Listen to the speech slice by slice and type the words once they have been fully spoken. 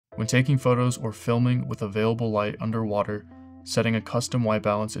When taking photos or filming with available light underwater, setting a custom white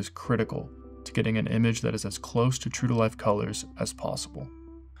balance is critical to getting an image that is as close to true-to-life colors as possible.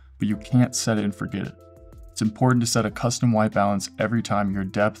 But you can't set it and forget it. It's important to set a custom white balance every time your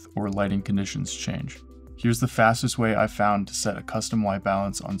depth or lighting conditions change. Here's the fastest way I've found to set a custom white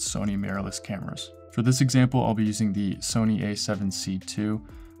balance on Sony mirrorless cameras. For this example, I'll be using the Sony a7C II,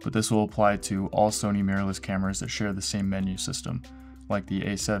 but this will apply to all Sony mirrorless cameras that share the same menu system, like the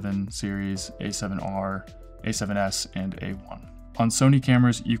A7 series, A7R, A7S, and A1. On Sony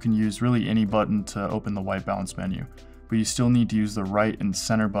cameras, you can use really any button to open the white balance menu, but you still need to use the right and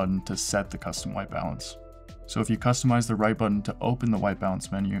center button to set the custom white balance. So if you customize the right button to open the white balance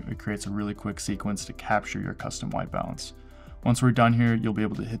menu, it creates a really quick sequence to capture your custom white balance. Once we're done here, you'll be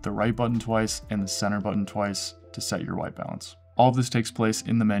able to hit the right button twice and the center button twice to set your white balance. All of this takes place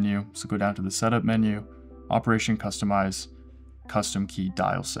in the menu, so go down to the Setup menu, Operation Customize, Custom Key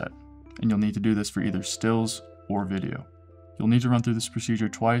Dial Set, and you'll need to do this for either stills or video. You'll need to run through this procedure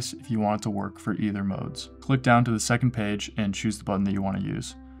twice if you want it to work for either modes. Click down to the second page and choose the button that you want to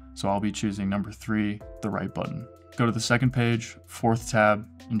use. So I'll be choosing number 3, the right button. Go to the second page, 4th tab,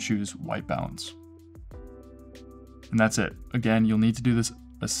 and choose white balance. And that's it. Again, you'll need to do this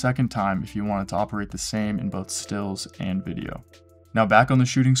a second time if you want it to operate the same in both stills and video. Now back on the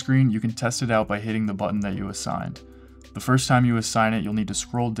shooting screen, you can test it out by hitting the button that you assigned. The first time you assign it, you'll need to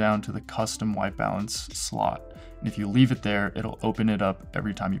scroll down to the custom white balance slot. And if you leave it there, it'll open it up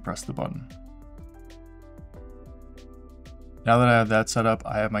every time you press the button. Now that I have that set up,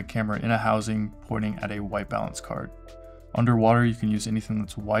 I have my camera in a housing pointing at a white balance card. Underwater, you can use anything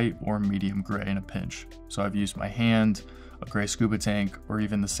that's white or medium gray in a pinch. So I've used my hand, a gray scuba tank, or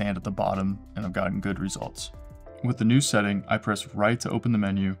even the sand at the bottom, and I've gotten good results. With the new setting, I press right to open the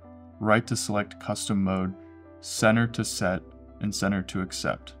menu, right to select custom mode, center to set, and center to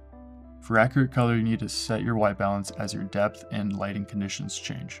accept. For accurate color, you need to set your white balance as your depth and lighting conditions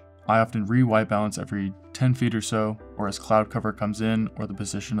change. I often re-white balance every 10 feet or so, or as cloud cover comes in or the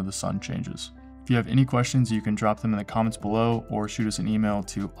position of the sun changes. If you have any questions, you can drop them in the comments below or shoot us an email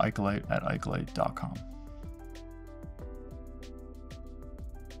to icolite@icolite.com.